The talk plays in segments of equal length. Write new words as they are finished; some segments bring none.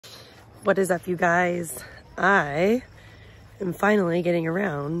What is up, you guys? I am finally getting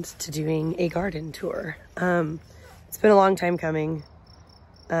around to doing a garden tour. It's been a long time coming,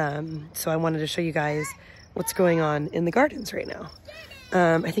 so I wanted to show you guys what's going on in the gardens right now.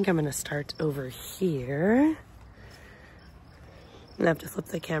 I think I'm gonna start over here. I'm gonna have to flip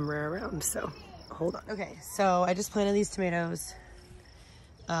the camera around, so hold on. Okay, so I just planted these tomatoes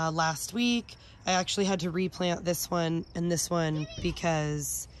last week. I actually had to replant this one and this one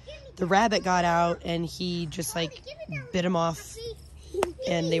because the rabbit got out and he just like bit them off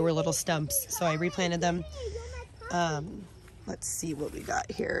and they were little stumps. So I replanted them. Let's see what we got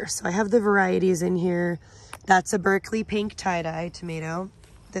here. So I have the varieties in here. That's a Berkeley pink tie-dye tomato.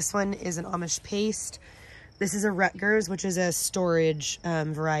 This one is an Amish paste. This is a Rutgers, which is a storage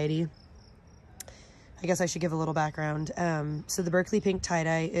variety. I guess I should give a little background. So the Berkeley pink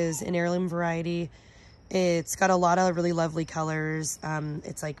tie-dye is an heirloom variety. It's got a lot of really lovely colors.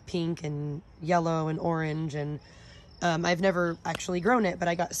 It's like pink and yellow and orange, and I've never actually grown it, but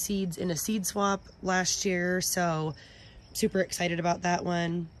I got seeds in a seed swap last year, so super excited about that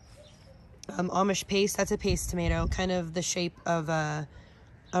one. Amish paste, that's a paste tomato, kind of the shape of a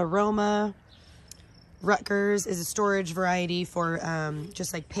Roma. Rutgers is a storage variety for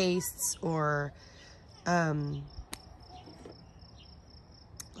just like pastes or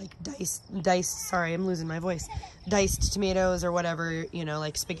like diced, sorry, I'm losing my voice, diced tomatoes or whatever, you know,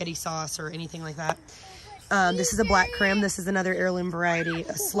 like spaghetti sauce or anything like that. This is a black creme. This is another heirloom variety,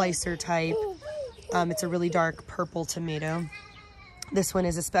 a slicer type. It's a really dark purple tomato. This one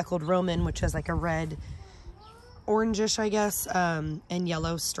is a speckled Roman, which has like a red, orangish, I guess, and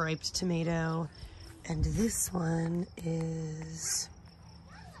yellow striped tomato. And this one is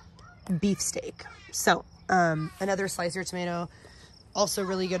beefsteak. So another slicer tomato, also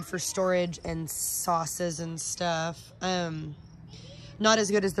really good for storage and sauces and stuff. Not as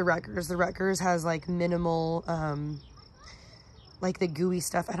good as the Rutgers. The Rutgers has like minimal, like the gooey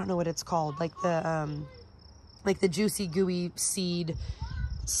stuff. I don't know what it's called. Like the juicy gooey seed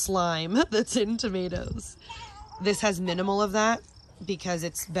slime that's in tomatoes. This has minimal of that because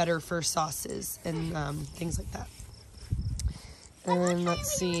it's better for sauces and things like that. And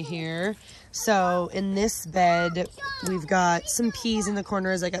let's see here. So in this bed, we've got some peas in the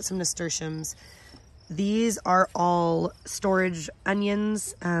corners. I got some nasturtiums. These are all storage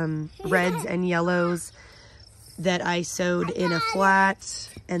onions, reds and yellows that I sowed in a flat,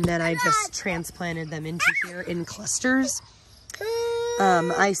 and then I just transplanted them into here in clusters.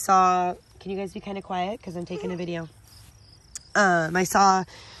 I saw, can you guys be kind of quiet because I'm taking a video? I saw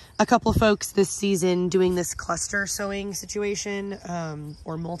a couple folks this season doing this cluster sowing situation,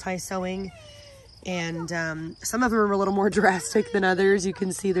 or multi-sowing, and some of them are a little more drastic than others. You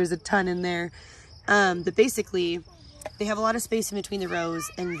can see there's a ton in there, but basically they have a lot of space in between the rows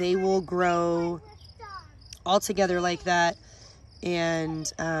and they will grow all together like that,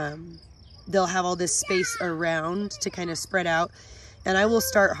 and they'll have all this space around to kind of spread out, and I will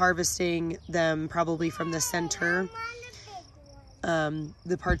start harvesting them probably from the center,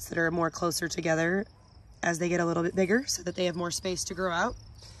 the parts that are more closer together as they get a little bit bigger so that they have more space to grow out.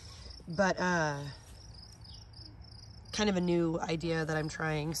 But kind of a new idea that I'm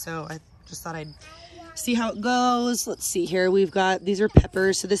trying, so I just thought I'd see how it goes. Let's see here. We've got, these are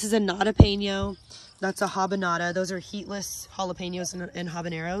peppers. So this is a jalapeno. That's a habanada. Those are heatless jalapenos and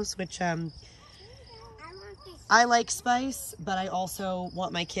habaneros, which I like spice, but I also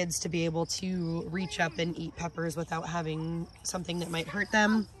want my kids to be able to reach up and eat peppers without having something that might hurt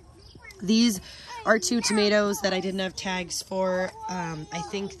them. These are two tomatoes that I didn't have tags for. I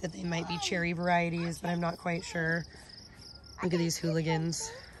think that they might be cherry varieties, but I'm not quite sure. Look at these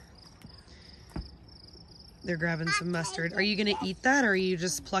hooligans. They're grabbing some mustard. Are you gonna eat that, or are you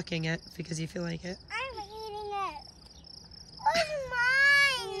just plucking it because you feel like it? I'm eating it. It's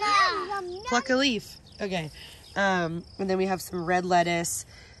mine. No. Pluck a leaf. Okay. And then we have some red lettuce.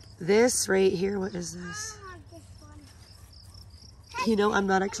 This right here, what is this? You know, I'm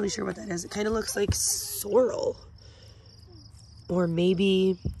not actually sure what that is. It kind of looks like sorrel. Or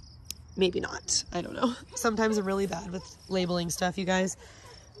maybe not. I don't know. Sometimes I'm really bad with labeling stuff, you guys.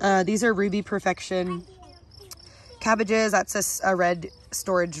 These are Ruby Perfection cabbages. That's a red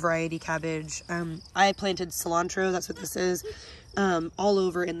storage variety cabbage. I planted cilantro, that's what this is, all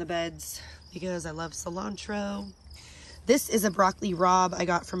over in the beds because I love cilantro. This is a broccoli rabe I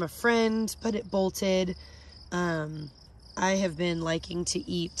got from a friend, but it bolted. I have been liking to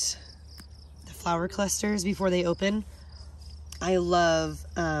eat the flower clusters before they open. I love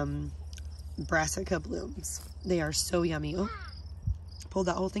brassica blooms. They are so yummy. Oh, pulled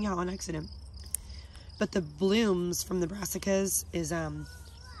that whole thing out on accident. But the blooms from the brassicas is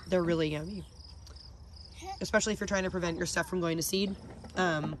They're really yummy. Especially if you're trying to prevent your stuff from going to seed.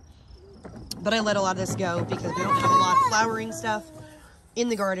 But I let a lot of this go because we don't have a lot of flowering stuff in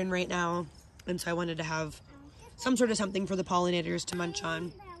the garden right now. And so I wanted to have some sort of something for the pollinators to munch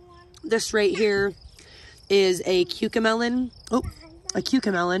on. This right here is a cucamelon. Oh, a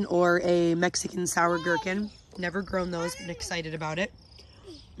cucamelon or a Mexican sour gherkin. Never grown those, but excited about it.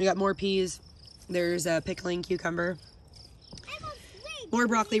 We got more peas. There's a pickling cucumber. More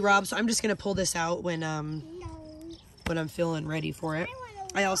broccoli rabe. So I'm just gonna pull this out when I'm feeling ready for it.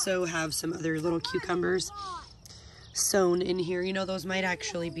 I also have some other little cucumbers sown in here. You know, those might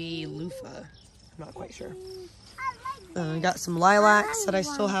actually be loofah. I'm not quite sure. I got some lilacs that I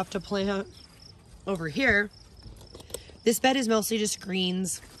still have to plant over here. This bed is mostly just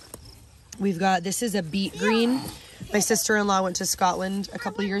greens. We've got, this is a beet green. My sister-in-law went to Scotland a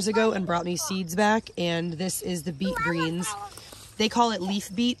couple years ago and brought me seeds back, and this is the beet greens. They call it leaf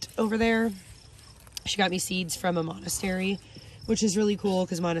beet over there. She got me seeds from a monastery, which is really cool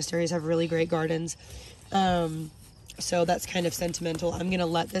because monasteries have really great gardens. So that's kind of sentimental. I'm gonna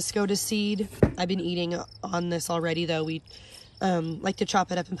let this go to seed. I've been eating on this already though. We like to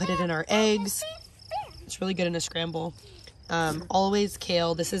chop it up and put it in our eggs. It's really good in a scramble. Always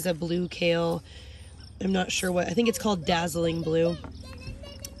kale. This is a blue kale. I'm not sure what, I think it's called dazzling blue.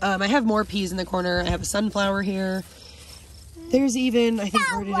 I have more peas in the corner. I have a sunflower here. There's even, I think,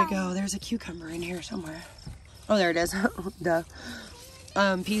 where did it go? There's a cucumber in here somewhere. Oh, there it is. Duh.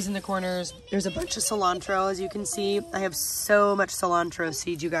 Peas in the corners. There's a bunch of cilantro, as you can see. I have so much cilantro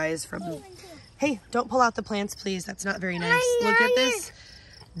seed, you guys, from... Hey, don't pull out the plants, please. That's not very nice. Look at this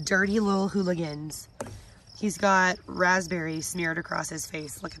dirty little hooligans. He's got raspberry smeared across his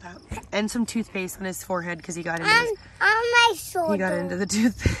face. Look at that. And some toothpaste on his forehead because he got into his... On my shoulder. He got into the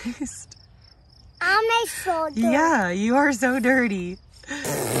toothpaste. On my shoulder. Yeah, you are so dirty.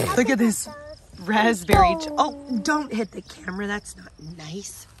 Look at this raspberry. Oh, don't hit the camera. That's not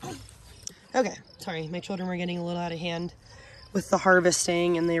nice. Okay, sorry. My children were getting a little out of hand with the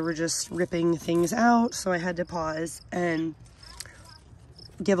harvesting and they were just ripping things out. So I had to pause and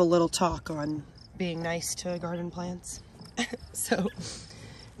give a little talk on being nice to garden plants. So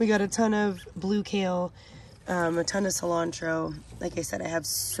we got a ton of blue kale, a ton of cilantro. Like I said, I have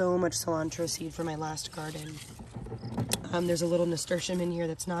so much cilantro seed for my last garden. There's a little nasturtium in here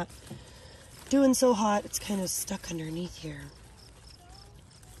that's not doing so hot. It's kind of stuck underneath here.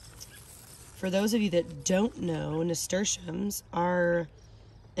 For those of you that don't know, nasturtiums are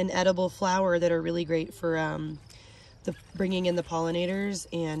an edible flower that are really great for bringing in the pollinators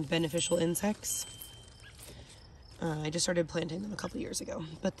and beneficial insects. I just started planting them a couple years ago,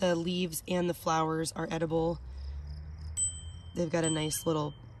 but the leaves and the flowers are edible. They've got a nice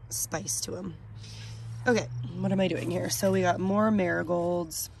little spice to them. Okay, what am I doing here? So we got more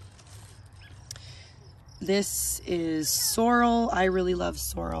marigolds. This is sorrel. I really love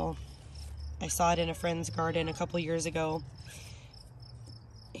sorrel. I saw it in a friend's garden a couple years ago.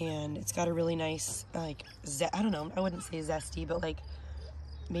 And it's got a really nice, like, I don't know, I wouldn't say zesty, but like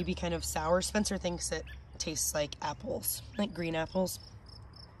maybe kind of sour. Spencer thinks it tastes like apples, like green apples.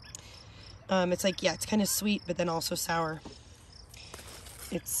 It's like, yeah, it's kind of sweet, but then also sour.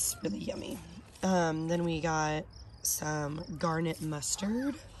 It's really yummy. Then we got some garnet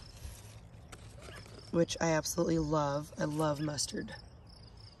mustard, which I absolutely love. I love mustard.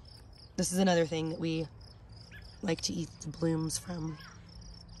 This is another thing that we like to eat the blooms from.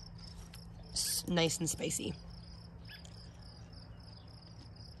 It's nice and spicy.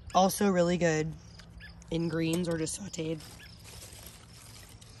 Also really good in greens or just sauteed.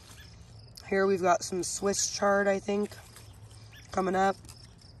 Here we've got some Swiss chard, I think, coming up.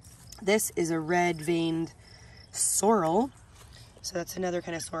 This is a red veined sorrel. So that's another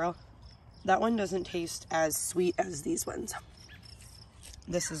kind of sorrel. That one doesn't taste as sweet as these ones.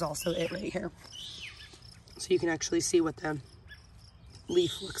 This is also it right here. So you can actually see what the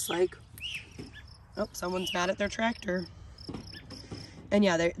leaf looks like. Oh, someone's mad at their tractor. And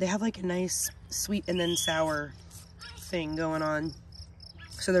yeah, they have like a nice sweet and then sour thing going on.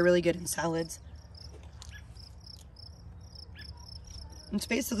 So they're really good in salads. It's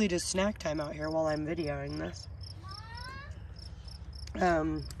basically just snack time out here while I'm videoing this.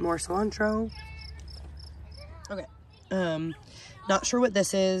 More cilantro. Okay. Not sure what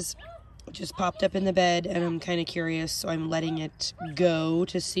this is. It just popped up in the bed and I'm kind of curious, so I'm letting it go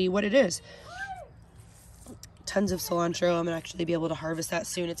to see what it is. Tons of cilantro. I'm gonna actually be able to harvest that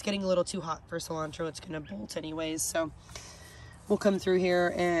soon. It's getting a little too hot for cilantro. It's gonna bolt anyways, so we'll come through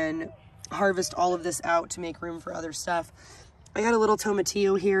here and harvest all of this out to make room for other stuff. I got a little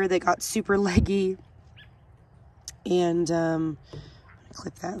tomatillo here that got super leggy, and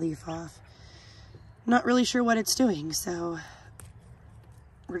clip that leaf off. Not really sure what it's doing, so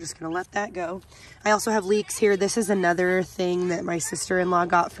we're just gonna let that go. I also have leeks here. This is another thing that my sister-in-law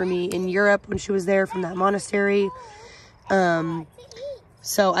got for me in Europe when she was there from that monastery.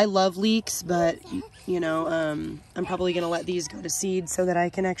 So I love leeks, but you know, I'm probably gonna let these go to seed so that I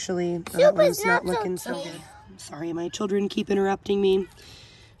can actually, that one's not looking so good. I'm sorry, my children keep interrupting me.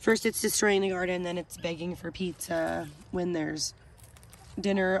 First it's destroying the garden, then it's begging for pizza when there's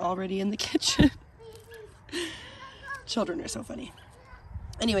dinner already in the kitchen. Children are so funny.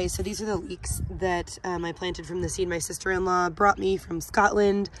 Anyway, so these are the leeks that I planted from the seed my sister-in-law brought me from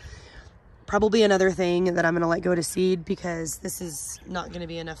Scotland. Probably another thing that I'm going to let go to seed because this is not going to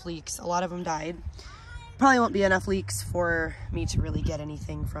be enough leeks. A lot of them died. Probably won't be enough leeks for me to really get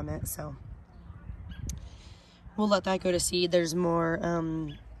anything from it, so we'll let that go to seed. There's more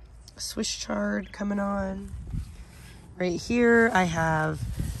Swiss chard coming on. Right here I have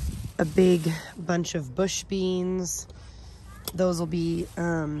a big bunch of bush beans. Those will be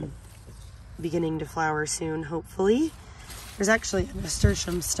beginning to flower soon, hopefully. There's actually a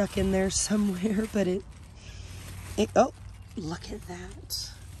nasturtium stuck in there somewhere, but oh, look at that.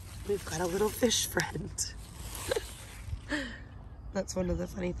 We've got a little fish friend. That's one of the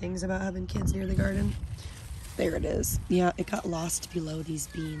funny things about having kids near the garden. There it is. Yeah, it got lost below these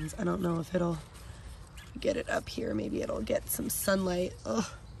beans. I don't know if it'll get it up here. Maybe it'll get some sunlight. Ugh.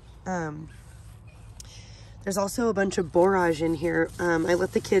 There's also a bunch of borage in here. I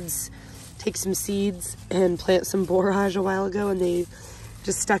let the kids take some seeds and plant some borage a while ago, and they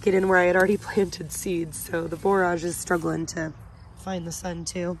just stuck it in where I had already planted seeds. So the borage is struggling to find the sun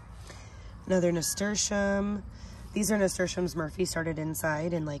too. Another nasturtium. These are nasturtiums Murphy started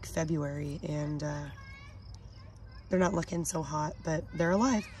inside in like February, and they're not looking so hot, but they're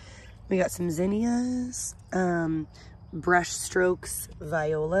alive. We got some zinnias, brush strokes,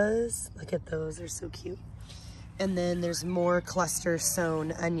 violas. Look at those, they're so cute. And then there's more cluster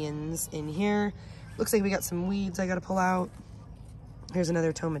sown onions in here. Looks like we got some weeds I gotta pull out. Here's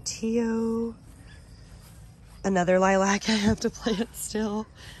another tomatillo. Another lilac I have to plant still.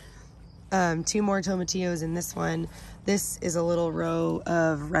 2 more tomatillos in this one. This is a little row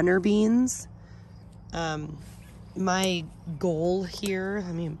of runner beans. My goal here,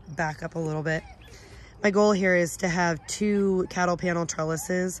 let me back up a little bit. My goal here is to have 2 cattle panel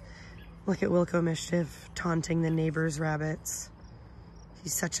trellises. Look at Wilco Mischief taunting the neighbor's rabbits.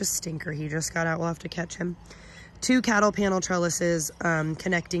 He's such a stinker. He just got out. We'll have to catch him. 2 cattle panel trellises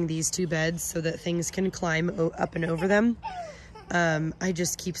connecting these 2 beds so that things can climb up and over them. I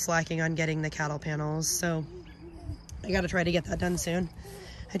just keep slacking on getting the cattle panels, so I gotta try to get that done soon.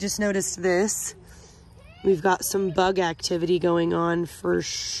 I just noticed this. We've got some bug activity going on for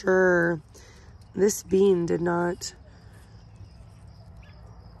sure. This bean did not...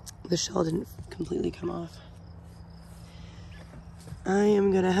 The shell didn't completely come off. I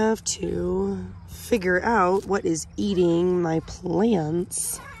am gonna have to figure out what is eating my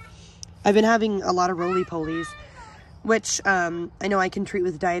plants. I've been having a lot of roly-polies, which I know I can treat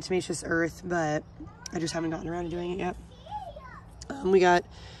with diatomaceous earth, but I just haven't gotten around to doing it yet. We got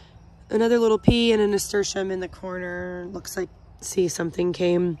another little pea and a nasturtium in the corner. Looks like, see, something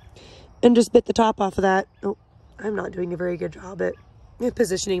came and just bit the top off of that. Oh, I'm not doing a very good job at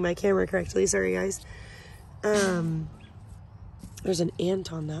positioning my camera correctly. Sorry, guys. There's an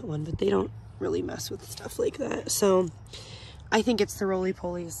ant on that one, but they don't really mess with stuff like that. So I think it's the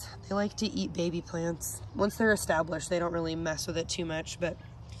roly-polies. They like to eat baby plants. Once they're established, they don't really mess with it too much, but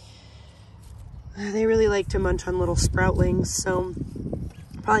they really like to munch on little sproutlings. So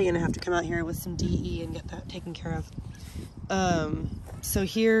I'm probably gonna have to come out here with some DE and get that taken care of. So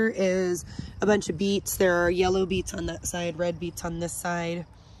here is a bunch of beets. There are yellow beets on that side, red beets on this side.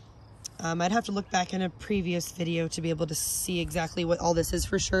 I'd have to look back in a previous video to be able to see exactly what all this is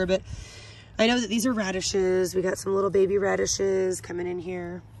for sure, but I know that these are radishes. We got some little baby radishes coming in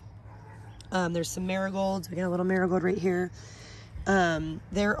here. There's some marigolds. We got a little marigold right here.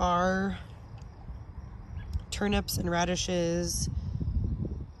 There are turnips and radishes.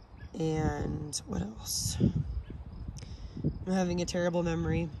 And what else? I'm having a terrible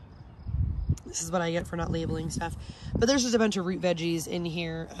memory. This is what I get for not labeling stuff. But there's just a bunch of root veggies in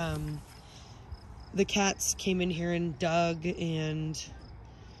here. The cats came in here and dug, and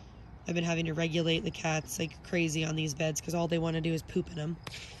I've been having to regulate the cats like crazy on these beds because all they want to do is poop in them.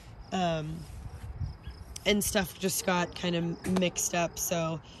 And stuff just got kind of mixed up,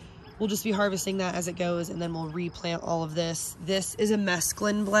 so we'll just be harvesting that as it goes, and then we'll replant all of this. This is a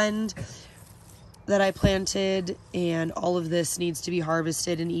mesclun blend that I planted, and all of this needs to be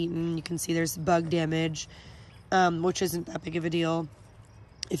harvested and eaten. You can see there's bug damage, which isn't that big of a deal.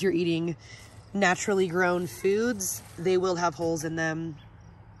 if you're eating naturally grown foods, they will have holes in them.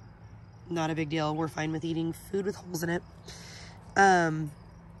 Not a big deal. We're fine with eating food with holes in it.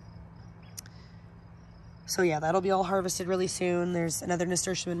 So yeah, that'll be all harvested really soon. There's another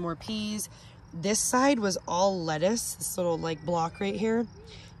nasturtium and more peas. This side was all lettuce, this little like block right here,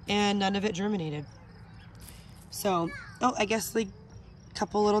 and none of it germinated. So, oh, I guess like a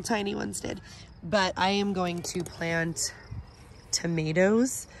couple little tiny ones did. But I am going to plant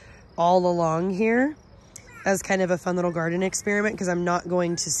tomatoes all along here as kind of a fun little garden experiment, because I'm not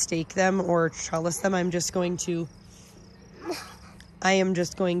going to stake them or trellis them. I am just going to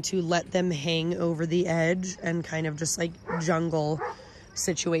let them hang over the edge and kind of just like jungle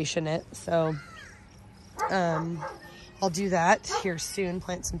situation it. So I'll do that here soon,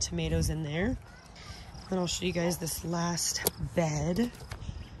 plant some tomatoes in there. Then I'll show you guys this last bed.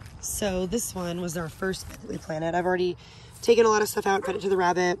 So this one was our first bed that we planted. I've already taken a lot of stuff out, fed it to the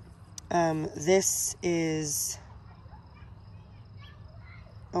rabbit. This is,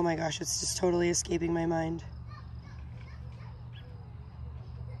 oh my gosh, it's just totally escaping my mind.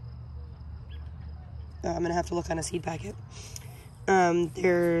 I'm gonna have to look on a seed packet.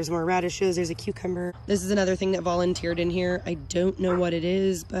 There's more radishes, there's a cucumber. This is another thing that volunteered in here. I don't know what it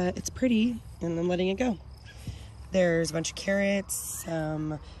is, but it's pretty, and I'm letting it go. There's a bunch of carrots,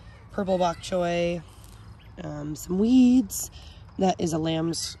 some purple bok choy, some weeds. That is a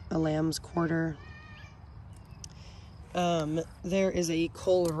lamb's quarter. There is a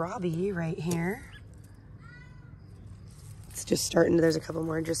kohlrabi right here. It's just starting to, there's a couple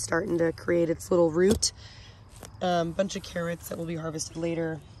more just starting to create its little root. Bunch of carrots that will be harvested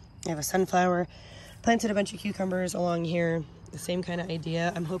later. I have a sunflower. Planted a bunch of cucumbers along here. The same kind of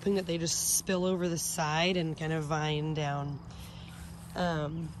idea. I'm hoping that they just spill over the side and kind of vine down. I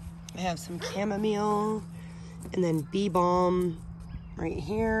have some chamomile and then bee balm right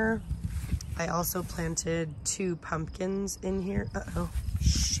here. I also planted 2 pumpkins in here. Uh-oh,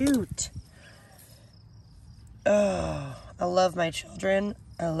 shoot. Oh, I love my children.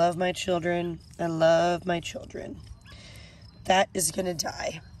 I love my children. I love my children. That is gonna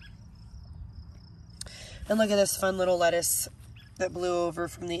die. And look at this fun little lettuce that blew over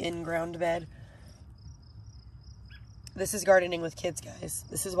from the in-ground bed. This is gardening with kids, guys.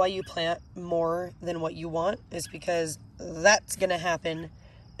 This is why you plant more than what you want, is because that's gonna happen,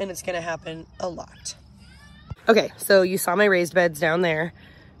 and it's gonna happen a lot. Okay, so you saw my raised beds down there.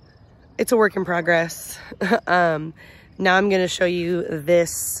 It's a work in progress. Now I'm gonna show you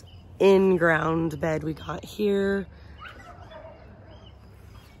this in-ground bed we got here.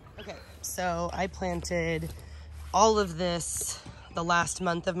 Okay, so I planted all of this the last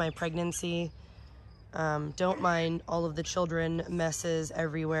month of my pregnancy. Don't mind all of the children messes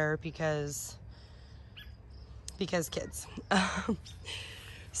everywhere because kids.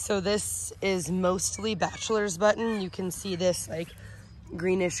 So this is mostly bachelor's button. You can see this like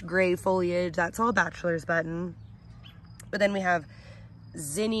greenish gray foliage. That's all bachelor's button. But then we have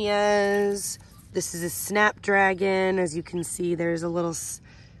zinnias. This is a snapdragon. As you can see, there's a little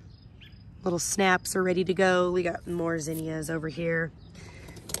snaps are ready to go. We got more zinnias over here.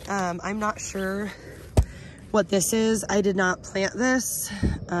 I'm not sure what this is. I did not plant this.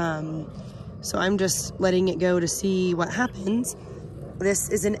 So I'm just letting it go to see what happens. This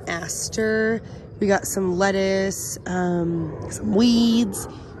is an aster. We got some lettuce, some weeds.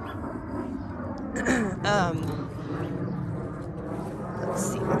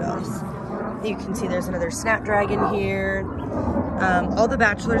 Let's see what else. You can see there's another snapdragon here. All the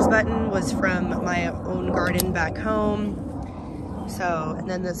bachelor's button was from my own garden back home. So, and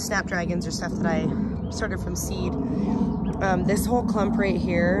then the snapdragons are stuff that I started from seed. This whole clump right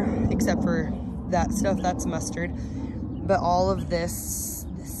here, except for that stuff, that's mustard. But all of this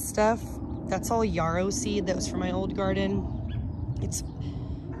stuff, that's all yarrow seed that was from my old garden. It's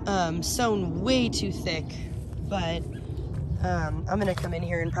sown way too thick, but I'm gonna come in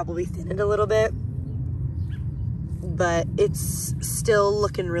here and probably thin it a little bit. But it's still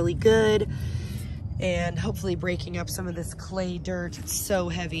looking really good, and hopefully breaking up some of this clay dirt. It's so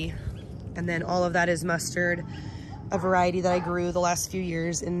heavy. And then all of that is mustard, a variety that I grew the last few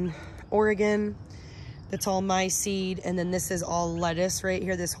years in Oregon. That's all my seed. And then this is all lettuce right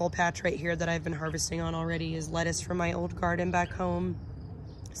here. This whole patch right here that I've been harvesting on already is lettuce from my old garden back home.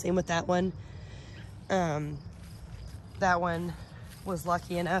 Same with that one. That one was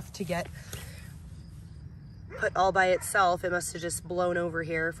lucky enough to get put all by itself. It must have just blown over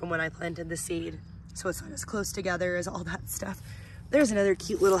here from when I planted the seed. So it's not as close together as all that stuff. There's another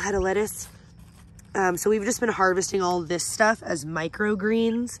cute little head of lettuce. So we've just been harvesting all this stuff as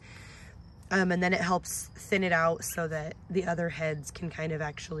microgreens. And then it helps thin it out so that the other heads can kind of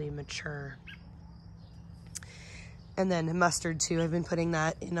actually mature. And then mustard too, I've been putting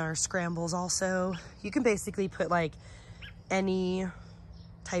that in our scrambles also. You can basically put like any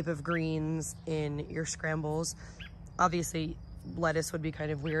type of greens in your scrambles. Obviously lettuce would be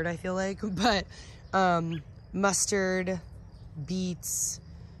kind of weird, I feel like, but mustard, beets,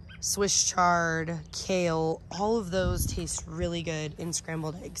 Swiss chard, kale, all of those taste really good in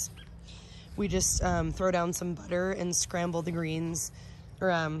scrambled eggs. We just throw down some butter and scramble the greens,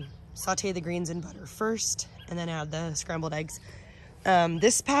 or saute the greens in butter first, and then add the scrambled eggs.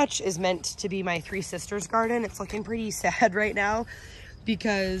 This patch is meant to be my three sisters garden. It's looking pretty sad right now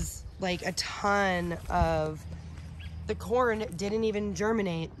because like a ton of the corn didn't even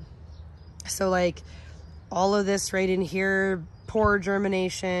germinate. So like all of this right in here, poor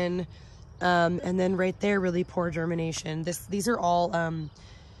germination, and then right there, really poor germination. These are all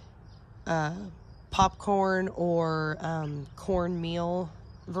popcorn or cornmeal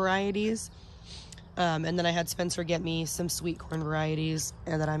varieties. And then I had Spencer get me some sweet corn varieties,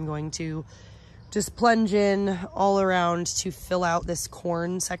 and that I'm going to just plunge in all around to fill out this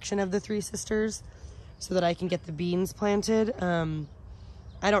corn section of the Three Sisters so that I can get the beans planted.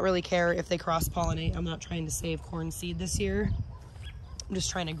 I don't really care if they cross-pollinate. I'm not trying to save corn seed this year. I'm just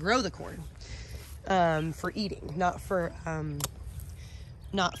trying to grow the corn for eating, not for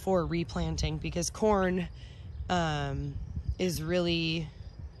replanting, because corn is really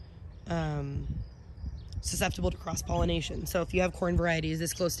susceptible to cross-pollination. So if you have corn varieties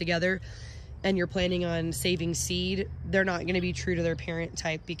this close together and you're planning on saving seed, they're not going to be true to their parent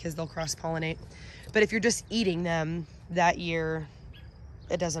type because they'll cross-pollinate. But if you're just eating them that year,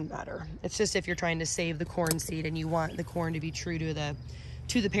 it doesn't matter. It's just if you're trying to save the corn seed and you want the corn to be true to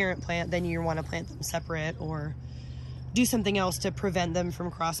the parent plant, then you want to plant them separate or do something else to prevent them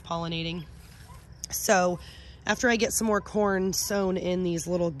from cross-pollinating. So after I get some more corn sown in these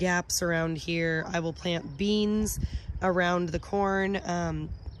little gaps around here, I will plant beans around the corn,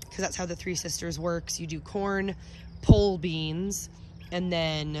 because that's how the Three Sisters works. You do corn, pole beans, and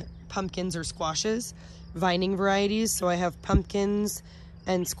then pumpkins or squashes, vining varieties. So I have pumpkins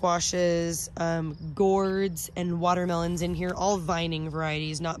and squashes, gourds and watermelons in here, all vining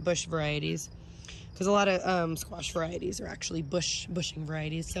varieties, not bush varieties, because a lot of squash varieties are actually bushing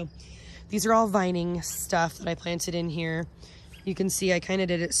varieties. So these are all vining stuff that I planted in here. You can see I kind of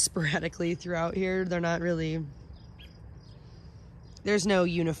did it sporadically throughout here. They're not really, there's no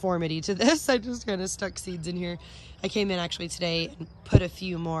uniformity to this. I just kind of stuck seeds in here. I came in actually today and put a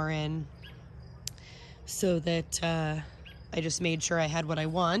few more in so that I just made sure I had what I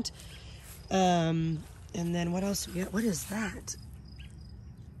want. And then what else do we got? What is that?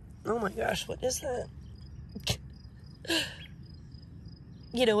 Oh my gosh, what is that?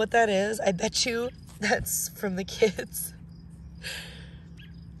 You know what that is? I bet you that's from the kids.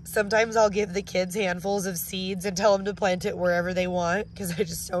 Sometimes I'll give the kids handfuls of seeds and tell them to plant it wherever they want because I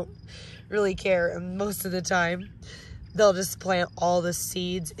just don't really care. And most of the time, they'll just plant all the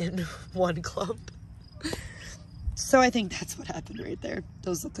seeds in one clump. So I think that's what happened right there.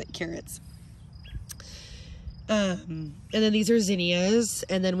 Those look like carrots. And then these are zinnias.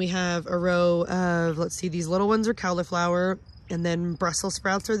 And then we have a row of, let's see, these little ones are cauliflower. And then Brussels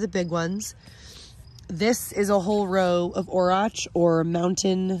sprouts are the big ones. This is a whole row of orach or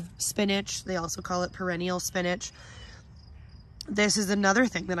mountain spinach. They also call it perennial spinach. This is another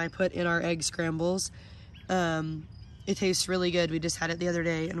thing that I put in our egg scrambles. It tastes really good. We just had it the other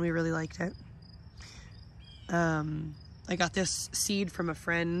day and we really liked it. I got this seed from a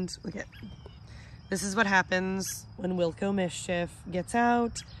friend. Look at, this is what happens when Wilco Mischief gets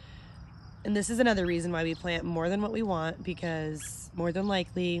out. And this is another reason why we plant more than what we want, because more than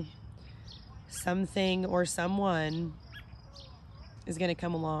likely something or someone is going to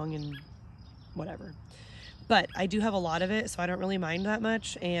come along and whatever. But I do have a lot of it, so I don't really mind that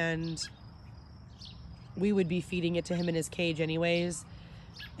much. And we would be feeding it to him in his cage anyways.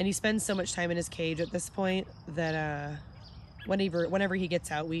 And he spends so much time in his cage at this point that whenever he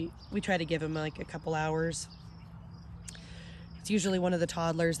gets out, we try to give him like a couple hours. It's usually one of the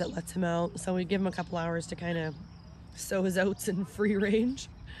toddlers that lets him out. So we give him a couple hours to kind of sow his oats in free range.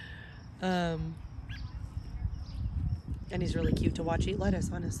 And he's really cute to watch eat lettuce,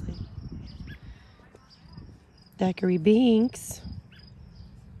 honestly. Thackeray Binks.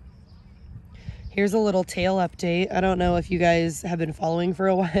 Here's a little tail update. I don't know if you guys have been following for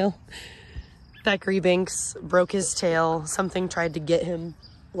a while. Thackeray Binks broke his tail. Something tried to get him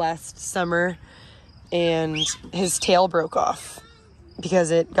last summer and his tail broke off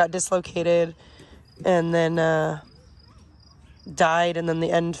because it got dislocated and then died, and then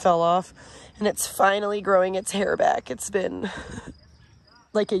the end fell off. And it's finally growing its hair back. It's been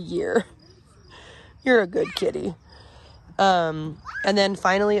like a year. You're a good kitty. And then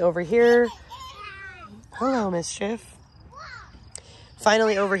finally over here, hello, Mischief.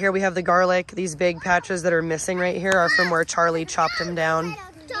 Finally over here we have the garlic. These big patches that are missing right here are from where Charlie chopped them down.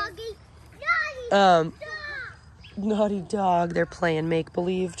 Naughty dog. They're playing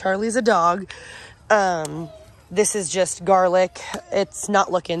make-believe. Charlie's a dog. This is just garlic. It's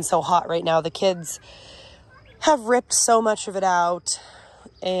not looking so hot right now. The kids have ripped so much of it out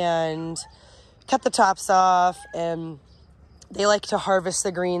and cut the tops off, and they like to harvest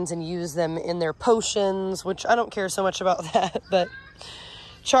the greens and use them in their potions, which I don't care so much about that, but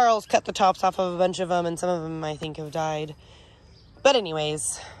Charles cut the tops off of a bunch of them, and some of them I think have died. But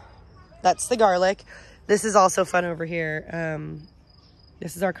anyways, that's the garlic. This is also fun over here.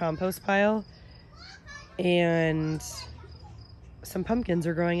 This is our compost pile, and some pumpkins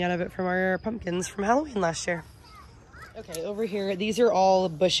are growing out of it from our pumpkins from Halloween last year. Okay, over here, these are all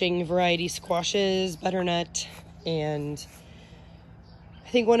bushing variety squashes, butternut, and I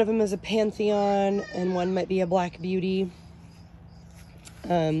think one of them is a Pantheon, and one might be a Black Beauty.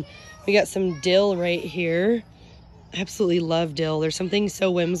 We got some dill right here. I absolutely love dill. There's something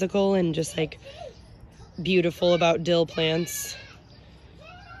so whimsical and just like beautiful about dill plants.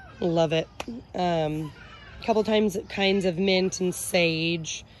 Love it. A couple kinds of mint and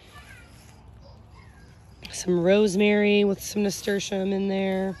sage. Some rosemary with some nasturtium in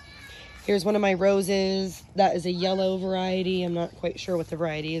there. Here's one of my roses. That is a yellow variety. I'm not quite sure what the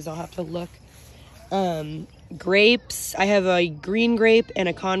variety is. I'll have to look. Grapes. I have a green grape and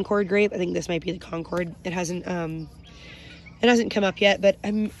a Concord grape. I think this might be the Concord. It hasn't come up yet, but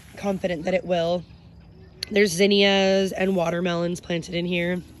I'm confident that it will. There's zinnias and watermelons planted in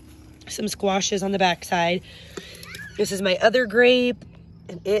here. Some squashes on the backside. This is my other grape,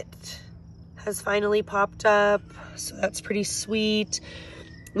 and it has finally popped up, so that's pretty sweet.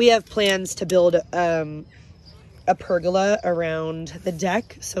 We have plans to build a pergola around the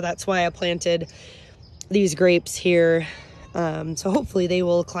deck, so that's why I planted these grapes here. So hopefully they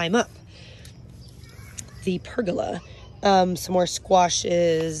will climb up the pergola. Some more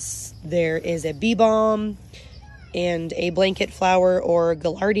squashes. There is a bee balm and a blanket flower or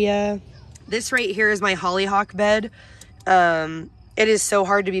gaillardia. This right here is my hollyhock bed. It is so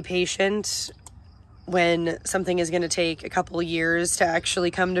hard to be patient when something is going to take a couple years to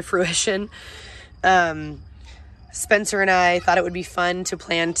actually come to fruition. Spencer and I thought it would be fun to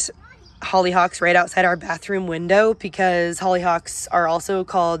plant hollyhocks right outside our bathroom window because hollyhocks are also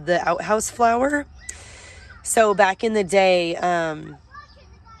called the outhouse flower. So back in the day,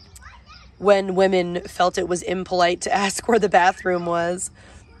 when women felt it was impolite to ask where the bathroom was,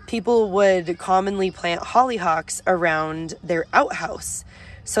 people would commonly plant hollyhocks around their outhouse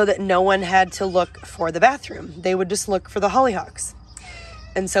so that no one had to look for the bathroom. They would just look for the hollyhocks.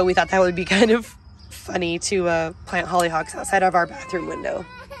 And so we thought that would be kind of funny to plant hollyhocks outside of our bathroom window.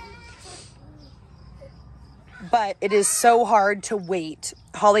 But it is so hard to wait.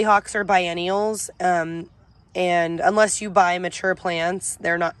 Hollyhocks are biennials, and unless you buy mature plants,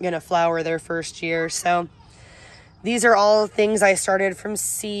 they're not going to flower their first year. So these are all things I started from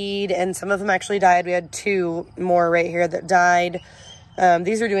seed, and some of them actually died. We had 2 more right here that died.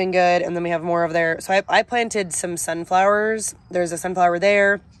 These are doing good, and then we have more over there. So I planted some sunflowers. There's a sunflower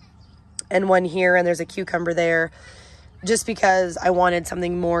there and one here, and there's a cucumber there, just because I wanted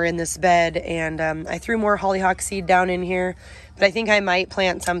something more in this bed. And I threw more hollyhock seed down in here, but I think I might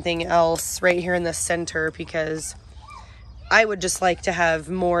plant something else right here in the center because I would just like to have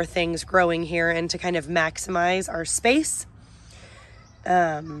more things growing here and to kind of maximize our space.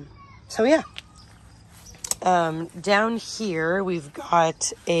 So yeah. Down here we've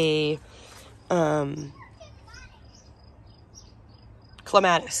got a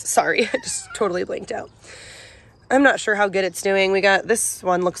clematis. Sorry, I just totally blanked out. I'm not sure how good it's doing. We got this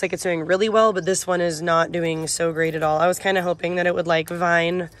one, looks like it's doing really well, but this one is not doing so great at all. I was kind of hoping that it would like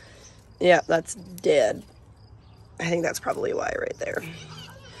vine. Yeah, that's dead. I think that's probably why right there.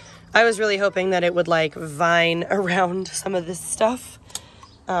 I was really hoping that it would like vine around some of this stuff.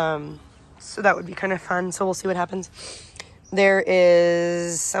 So that would be kind of fun. So we'll see what happens. There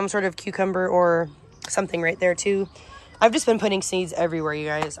is some sort of cucumber or something right there too. I've just been putting seeds everywhere, you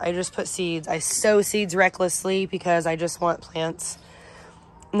guys. I just put seeds. I sow seeds recklessly because I just want plants.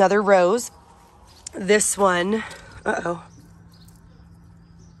 Another rose. This one, uh-oh.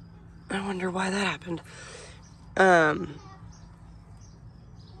 I wonder why that happened.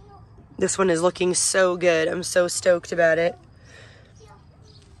 This one is looking so good. I'm so stoked about it.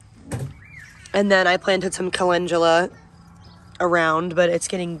 And then I planted some calendula around, but it's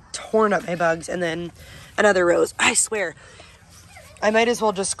getting torn up by bugs. And then another rose. I swear, I might as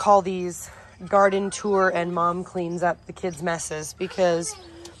well just call these garden tour and mom cleans up the kids' messes, because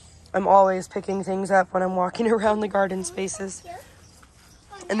I'm always picking things up when I'm walking around the garden spaces.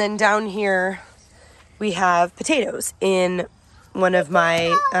 And then down here we have potatoes in one of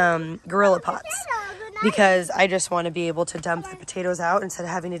my gorilla pots, because I just want to be able to dump the potatoes out instead of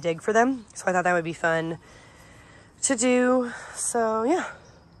having to dig for them. So I thought that would be fun to do. So yeah,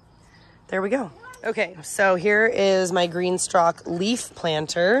 there we go. Okay, so here is my green stalk leaf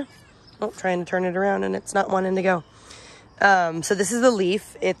planter. Oh, trying to turn it around and it's not wanting to go. So this is the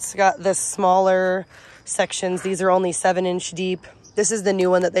leaf. It's got the smaller sections. These are only 7-inch deep. This is the new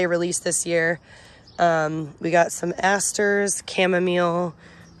one that they released this year. We got some asters, chamomile,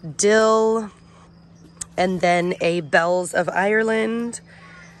 dill, and then a Bells of Ireland,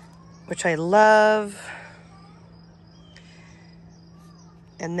 which I love.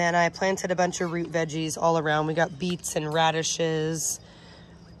 And then I planted a bunch of root veggies all around. We got beets and radishes.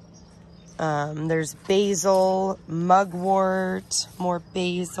 There's basil, mugwort, more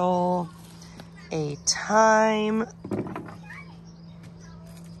basil, a thyme.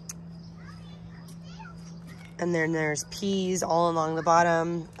 And then there's peas all along the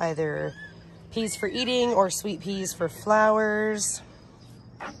bottom, either peas for eating or sweet peas for flowers.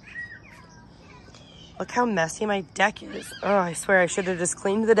 Look how messy my deck is. Oh, I swear I should have just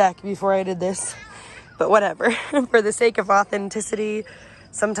cleaned the deck before I did this. But whatever, for the sake of authenticity,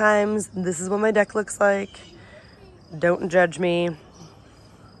 sometimes this is what my deck looks like. Don't judge me.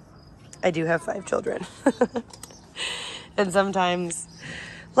 I do have 5 children. And sometimes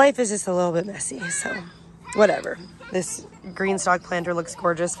life is just a little bit messy, so whatever. This green stalk planter looks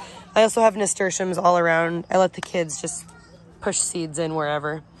gorgeous. I also have nasturtiums all around. I let the kids just push seeds in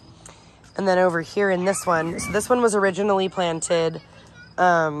wherever. And then over here in this one, so this one was originally planted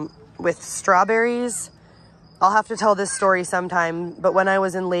with strawberries. I'll have to tell this story sometime, but when I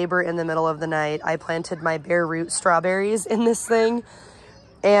was in labor in the middle of the night, I planted my bare root strawberries in this thing.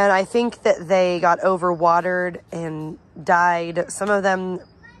 And I think that they got overwatered and died. Some of them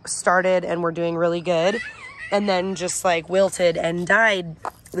started and were doing really good, and then just like wilted and died.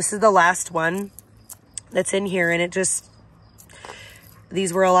 This is the last one that's in here, and it just,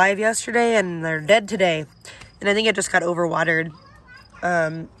 these were alive yesterday and they're dead today. And I think it just got overwatered.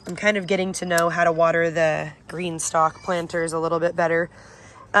 I'm kind of getting to know how to water the green stalk planters a little bit better.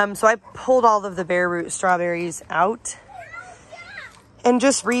 So I pulled all of the bare root strawberries out and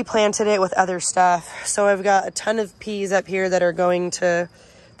just replanted it with other stuff. So I've got a ton of peas up here that are that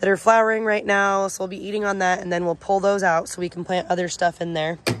are flowering right now. So we'll be eating on that, and then we'll pull those out so we can plant other stuff in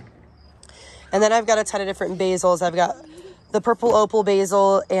there. And then I've got a ton of different basils. I've got the purple opal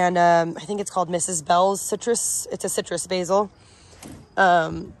basil, and I think it's called Mrs. Bell's citrus. It's a citrus basil.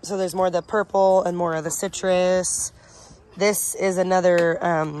 So there's more of the purple and more of the citrus. This is another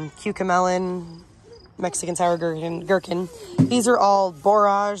cucamelon, Mexican sour gherkin. These are all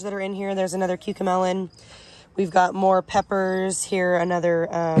borage that are in here. There's another cucamelon. We've got more peppers here, another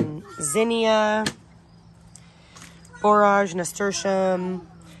zinnia, borage, nasturtium.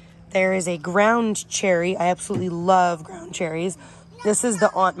 There is a ground cherry. I absolutely love ground cherries. This is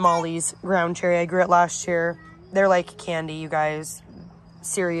the Aunt Molly's ground cherry. I grew it last year. They're like candy, you guys.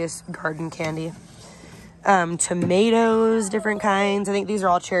 Serious garden candy. Tomatoes, different kinds. I think these are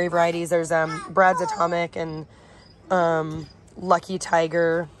all cherry varieties. There's Brad's Atomic and Lucky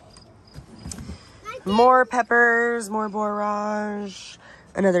Tiger. More peppers, more borage,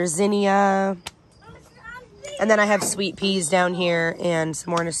 another zinnia. And then I have sweet peas down here and some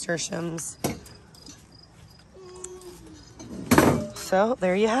more nasturtiums. So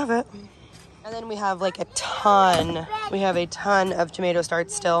there you have it. And then we have like a ton of tomato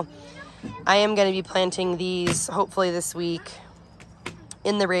starts still. I am going to be planting these hopefully this week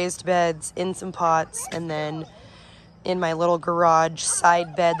in the raised beds, in some pots, and then in my little garage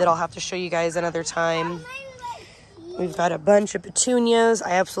side bed that I'll have to show you guys another time. We've got a bunch of petunias.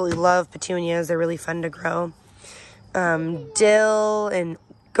 I absolutely love petunias. They're really fun to grow. Dill and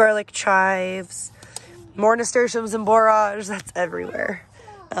garlic chives. More nasturtiums and borage. That's everywhere.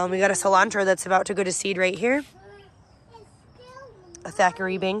 We got a cilantro that's about to go to seed right here. A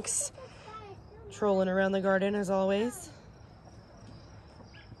Thackeray Binks. Trolling around the garden as always.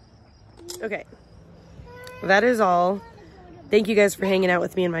 Okay. That is all. Thank you guys for hanging out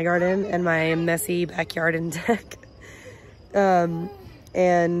with me in my garden and my messy backyard and deck.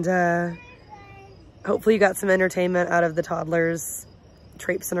 Hopefully you got some entertainment out of the toddlers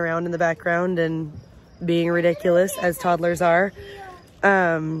traipsing around in the background and being ridiculous as toddlers are.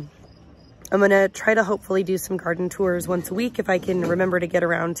 I'm gonna try to hopefully do some garden tours once a week if I can remember to get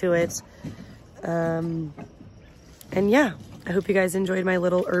around to it. And yeah, I hope you guys enjoyed my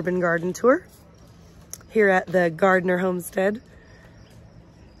little urban garden tour here at the Gardener Homestead.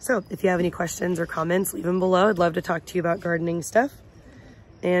 So if you have any questions or comments, leave them below. I'd love to talk to you about gardening stuff.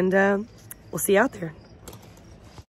 And we'll see you out there.